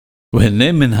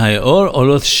והנה מן היאור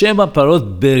עולות 7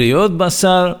 פרות בריאות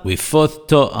בשר ופות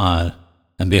תואר.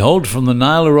 And behold, from the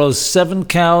Nile arose 7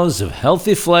 cows of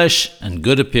healthy flesh and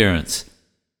good appearance.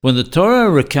 When the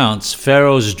Torah recounts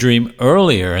Pharaoh's dream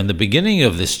earlier in the beginning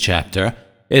of this chapter,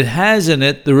 it has in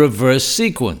it the reverse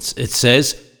sequence. It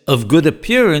says, of good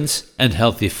appearance and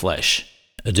healthy flesh.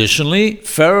 Additionally,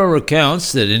 Pharaoh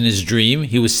recounts that in his dream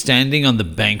he was standing on the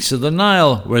banks of the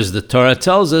Nile, whereas the Torah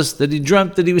tells us that he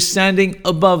dreamt that he was standing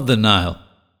above the Nile.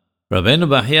 Rabbeinu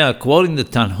Bahia, quoting the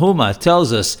Tanhuma,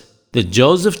 tells us that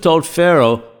Joseph told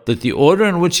Pharaoh that the order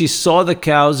in which he saw the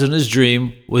cows in his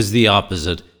dream was the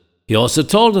opposite. He also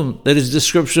told him that his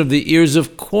description of the ears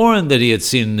of corn that he had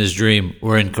seen in his dream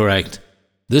were incorrect.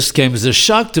 This came as a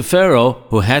shock to Pharaoh,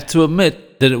 who had to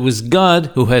admit that it was God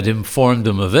who had informed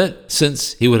him of it,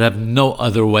 since he would have no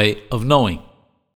other way of knowing.